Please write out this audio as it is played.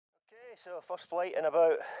So first flight in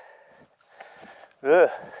about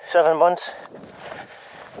 7 months.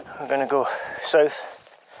 I'm going to go south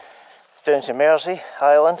down to Mersea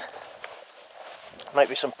Island. Might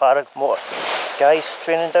be some paramotor guys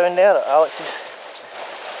training down there at Alex's,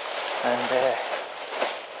 and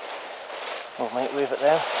we might wave at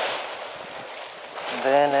them. And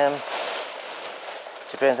then,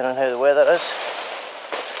 depending on how the weather is,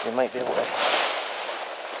 we might be able to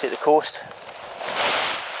take the coast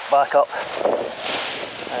back up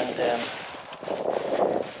and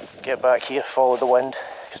get back here, follow the wind,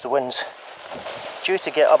 because the wind's due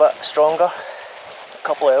to get a bit stronger, a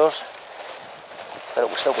couple of hours, but it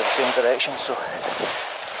will still be the same direction. So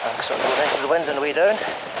I'm sort of going into the wind on the way down,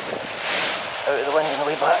 out of the wind on the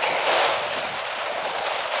way back,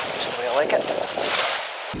 which is the way I like it.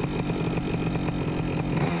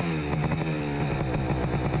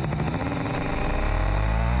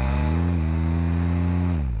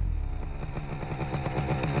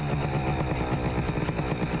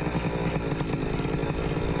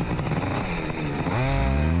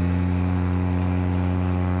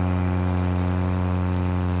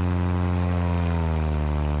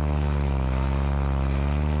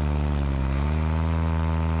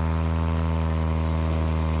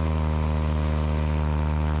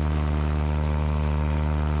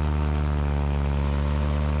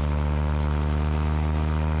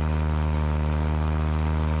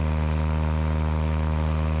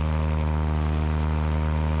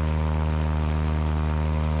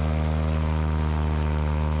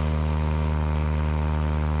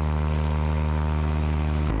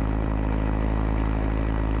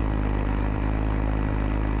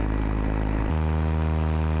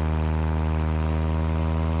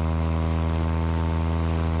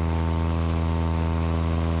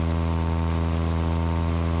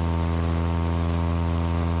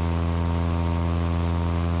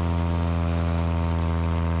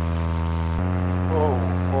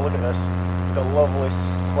 The lovely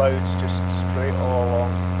clouds just straight all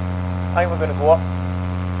along. I think we're going to go up.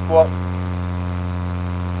 Let's go up.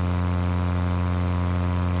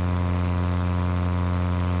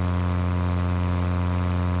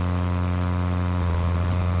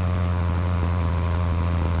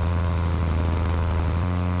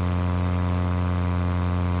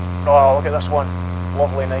 Oh, look at this one.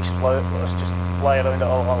 Lovely, nice float. Let's just fly around it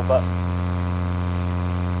a little bit.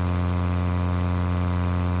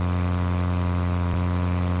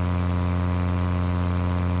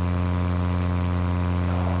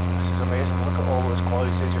 All those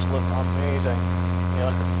clouds, they just look amazing. You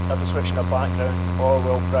know, I've been switching the background,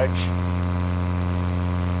 Orwell Bridge,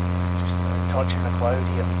 just touching the cloud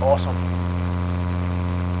here, awesome.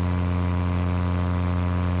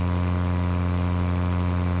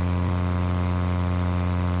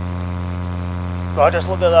 But just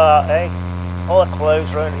look at that, eh? All the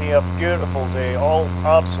clouds around here, beautiful day, all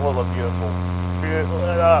absolutely beautiful. Look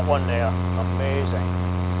at that one there, amazing,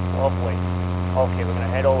 lovely. Okay, we're going to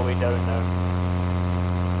head all the way down now.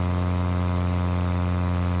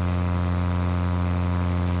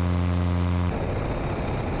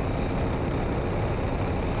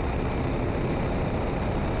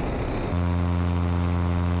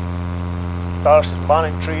 There's the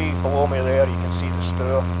banning tree below me there, you can see the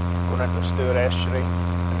Stour, going into the Stour estuary,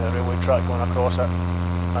 and the railway track going across it.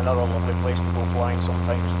 Another lovely place to go flying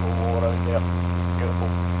sometimes, go all around there, beautiful.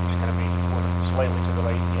 Just going to be going slightly to the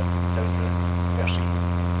right here, down to Mersea.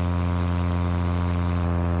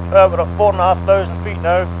 We're at 4,500 feet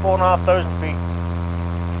now, 4,500 feet.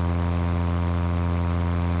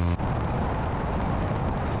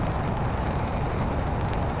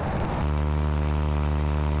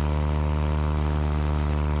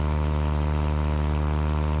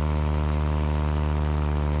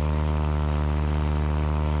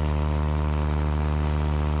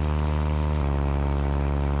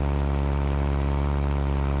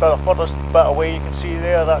 The furthest bit away you can see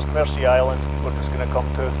there, that's Mersea Island. We're just going to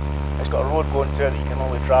come to. It's got a road going to it that you can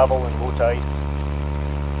only travel in low tide.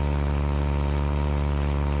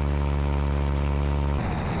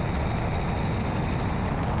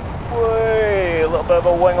 Way, a little bit of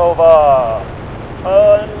a wing over.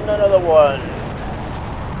 And another one.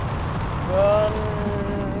 And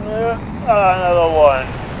another one.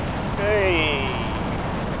 Hey.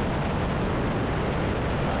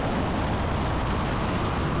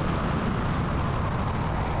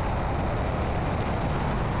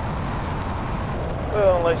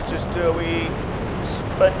 Well, let's just do a wee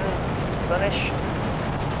spin to finish. Feel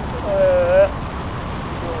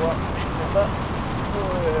that pushing a bit.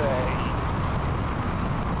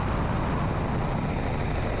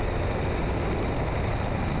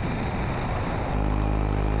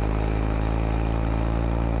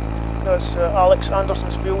 That's Alex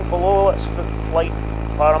Anderson's fuel below. That's flight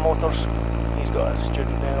paramotors. He's got a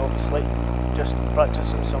student there, obviously, just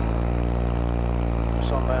practicing some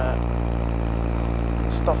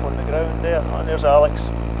stuff on the ground there. And there's Alex.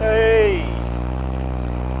 Hey!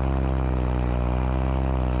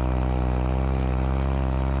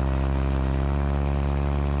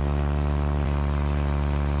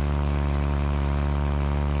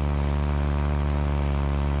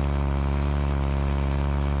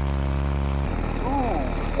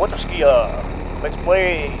 Ooh, water skier. Let's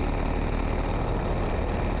play.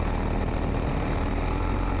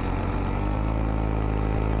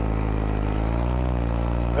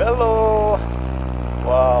 Hello!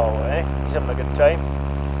 Wow, eh? He's having a good time.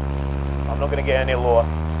 I'm not going to get any lower.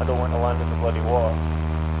 I don't want to land in the bloody water.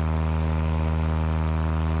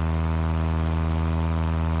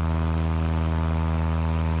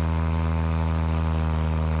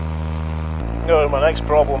 No, my next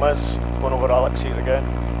problem is, going over Alex here again,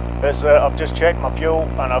 is that I've just checked my fuel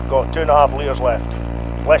and I've got 2.5 litres left.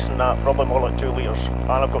 Less than that, probably more like 2 litres. And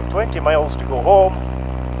I've got 20 miles to go home,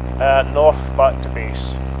 north back to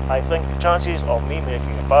base. I think the chances of me making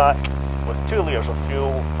it back with 2 litres of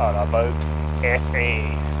fuel are about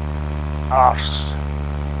FA. Arse.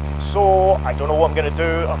 So I don't know what I'm going to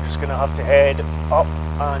do. I'm just going to have to head up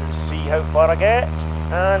and see how far I get,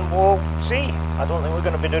 and we'll see. I don't think we're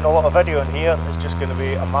going to be doing a lot of video in here. It's just going to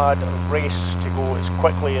be a mad race to go as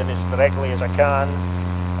quickly and as directly as I can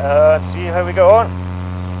and see how we go on.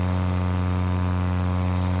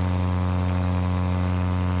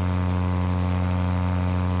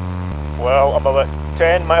 Well, I'm about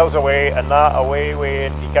 10 miles away, and that away way,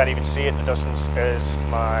 you can't even see it in the distance, is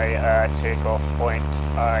my takeoff point.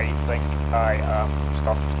 I think I am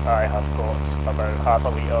stuffed. I have got about half a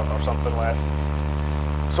litre or something left.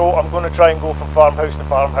 So I'm going to try and go from farmhouse to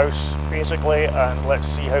farmhouse, basically, and let's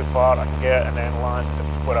see how far I can get and then land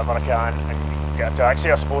wherever I can and get a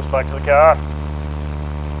taxi, I suppose, back to the car.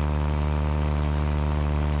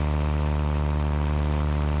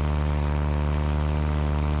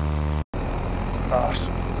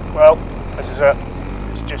 Well, this is it.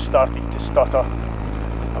 It's just starting to stutter.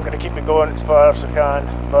 I'm going to keep it going as far as I can,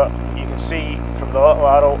 but you can see from the little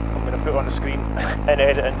arrow I'm going to put on the screen in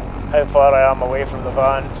editing how far I am away from the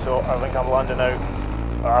van, so I think I'm landing out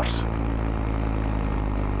arse.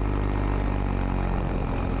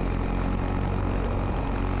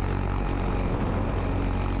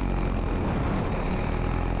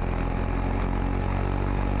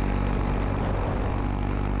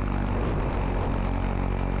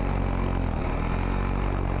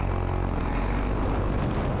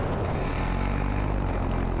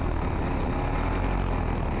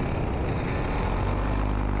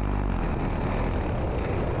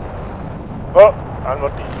 Oh, and we're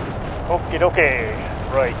dead. Okie dokie.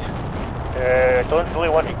 Right. Don't really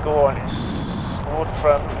want to go on slow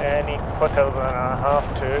trim any quicker than I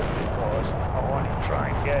have to, because I want to try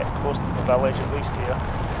and get close to the village at least here.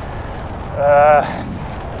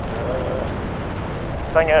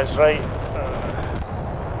 Thing is, right,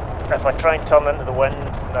 if I try and turn into the wind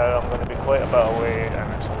now, I'm going to be quite a bit away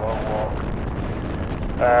and it's a long walk.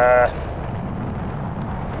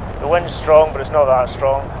 The wind's strong, but it's not that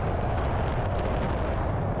strong.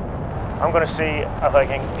 I'm going to see if I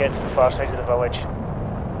can get to the far side of the village,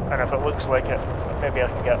 and if it looks like it, maybe I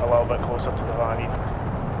can get a little bit closer to the van even.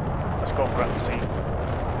 Let's go for it and see.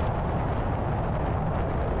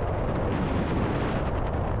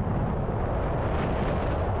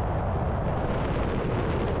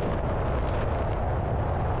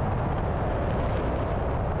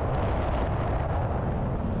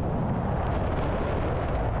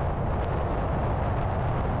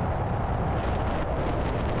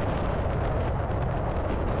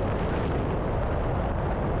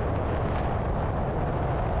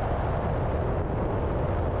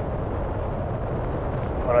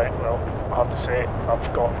 Alright, well, I have to say,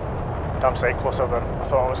 I've got damn sight closer than I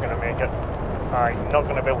thought I was going to make it. I'm not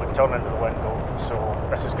going to be able to turn into the wind though, so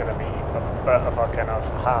this is going to be a bit of a kind of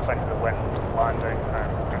half into the wind landing,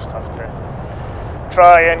 and we'll just have to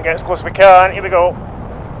try and get as close as we can. Here we go.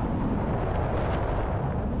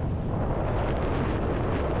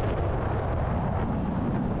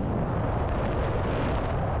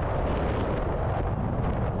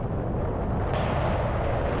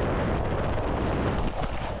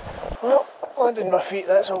 Well, landing my feet,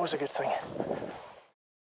 that's always a good thing.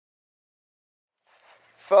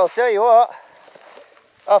 But I'll tell you what,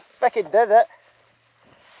 I fucking did it.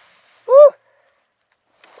 Woo!